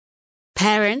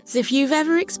Parents, if you've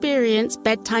ever experienced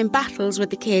bedtime battles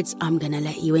with the kids, I'm going to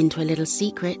let you into a little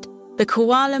secret. The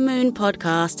Koala Moon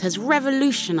podcast has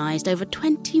revolutionized over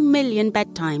 20 million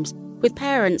bedtimes, with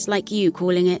parents like you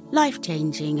calling it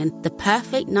life-changing and the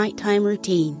perfect nighttime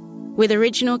routine. With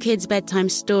original kids' bedtime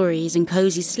stories and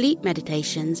cozy sleep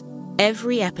meditations,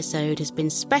 every episode has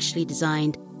been specially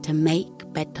designed to make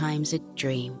bedtimes a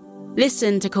dream.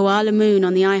 Listen to Koala Moon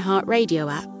on the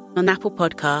iHeartRadio app, on Apple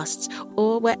Podcasts,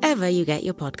 or wherever you get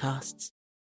your podcasts.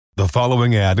 The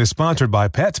following ad is sponsored by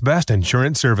Pets Best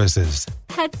Insurance Services.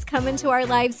 Pets come into our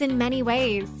lives in many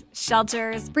ways.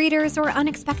 Shelters, breeders, or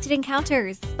unexpected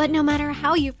encounters. But no matter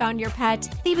how you found your pet,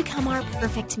 they become our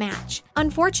perfect match.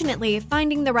 Unfortunately,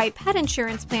 finding the right pet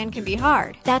insurance plan can be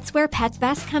hard. That's where Pets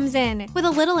Best comes in. With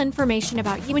a little information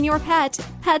about you and your pet,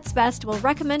 Pets Best will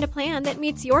recommend a plan that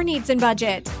meets your needs and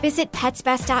budget. Visit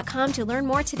PetsBest.com to learn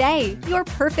more today. Your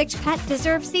perfect pet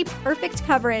deserves the perfect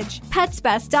coverage.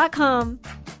 PetsBest.com.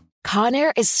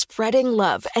 Conair is spreading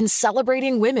love and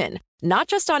celebrating women, not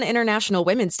just on International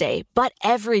Women's Day, but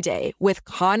every day with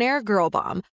Conair Girl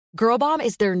Bomb. Girl Bomb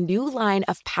is their new line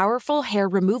of powerful hair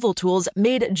removal tools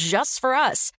made just for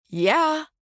us. Yeah.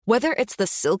 Whether it's the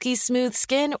silky smooth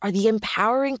skin or the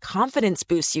empowering confidence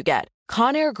boost you get,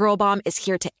 Conair Girl Bomb is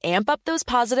here to amp up those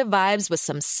positive vibes with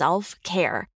some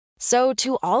self-care. So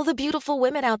to all the beautiful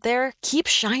women out there, keep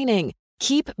shining,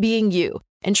 keep being you,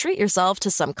 and treat yourself to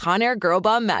some Conair Girl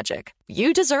Bomb magic.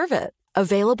 You deserve it.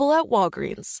 Available at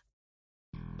Walgreens.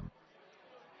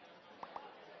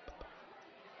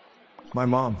 My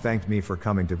mom thanked me for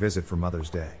coming to visit for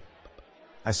Mother's Day.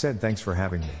 I said thanks for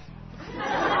having me.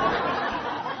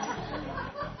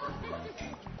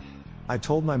 I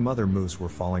told my mother moose were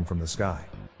falling from the sky.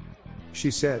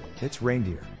 She said, it's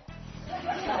reindeer.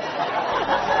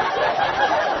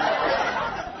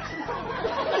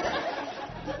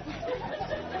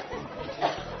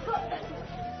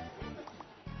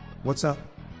 What's up?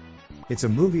 It's a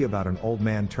movie about an old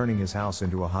man turning his house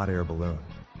into a hot air balloon.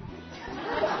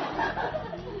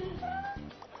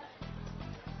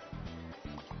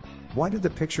 Why did the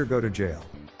picture go to jail?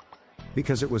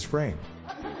 Because it was framed.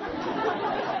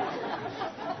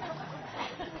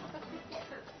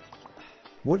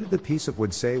 What did the piece of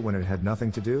wood say when it had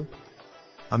nothing to do?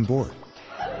 I'm bored.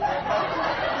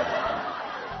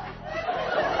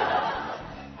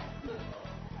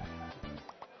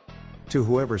 To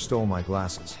whoever stole my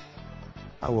glasses,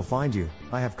 I will find you,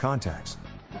 I have contacts.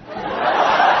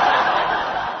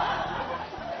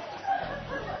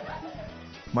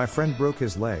 My friend broke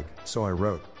his leg, so I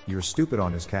wrote, "You're stupid"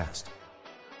 on his cast.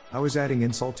 I was adding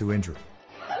insult to injury.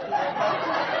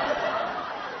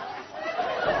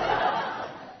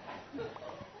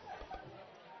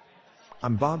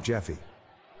 I'm Bob Jeffy.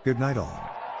 Good night all.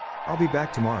 I'll be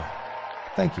back tomorrow.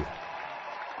 Thank you.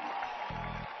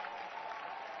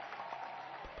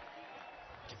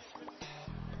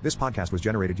 This podcast was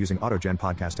generated using AutoGen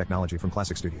podcast technology from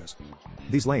Classic Studios.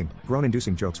 These lame,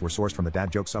 groan-inducing jokes were sourced from the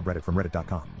Dad Joke subreddit from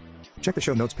reddit.com. Check the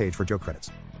show notes page for joke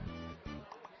credits.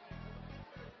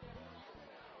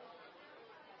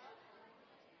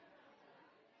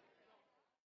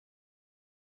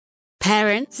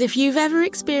 Parents, if you've ever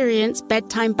experienced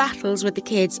bedtime battles with the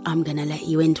kids, I'm going to let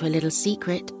you into a little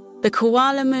secret. The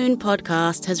Koala Moon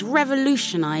podcast has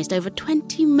revolutionized over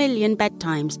 20 million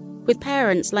bedtimes, with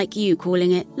parents like you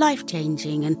calling it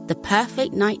life-changing and the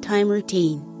perfect nighttime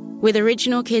routine. With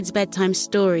original kids' bedtime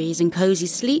stories and cozy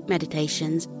sleep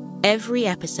meditations, every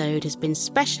episode has been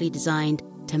specially designed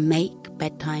to make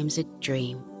bedtimes a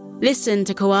dream. Listen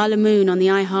to Koala Moon on the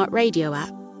iHeartRadio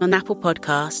app, on Apple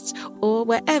Podcasts, or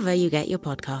wherever you get your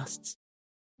podcasts.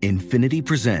 Infiniti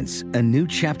presents a new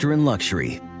chapter in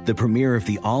luxury, the premiere of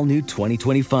the all-new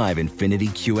 2025 Infiniti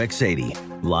QX80,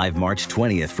 live March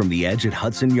 20th from the Edge at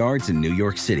Hudson Yards in New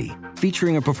York City,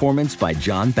 featuring a performance by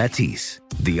John Batiste.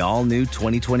 The all-new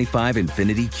 2025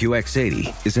 Infiniti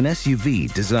QX80 is an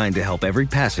SUV designed to help every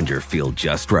passenger feel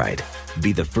just right.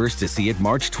 Be the first to see it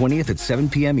March 20th at 7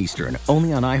 p.m. Eastern,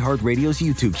 only on iHeartRadio's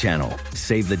YouTube channel.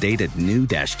 Save the date at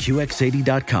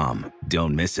new-QX80.com.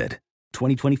 Don't miss it.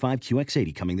 2025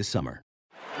 QX80 coming this summer.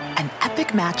 An epic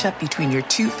matchup between your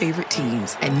two favorite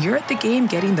teams, and you're at the game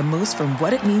getting the most from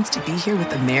what it means to be here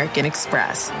with American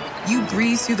Express. You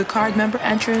breeze through the card member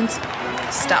entrance,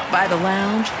 stop by the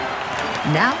lounge.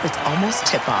 Now it's almost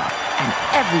tip-off, and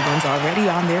everyone's already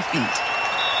on their feet.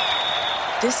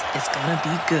 This is gonna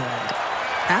be good.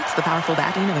 That's the powerful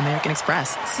backing of American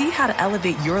Express. See how to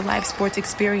elevate your live sports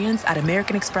experience at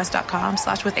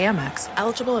americanexpress.com/withAmex.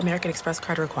 Eligible American Express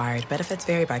card required. Benefits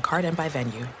vary by card and by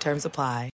venue. Terms apply.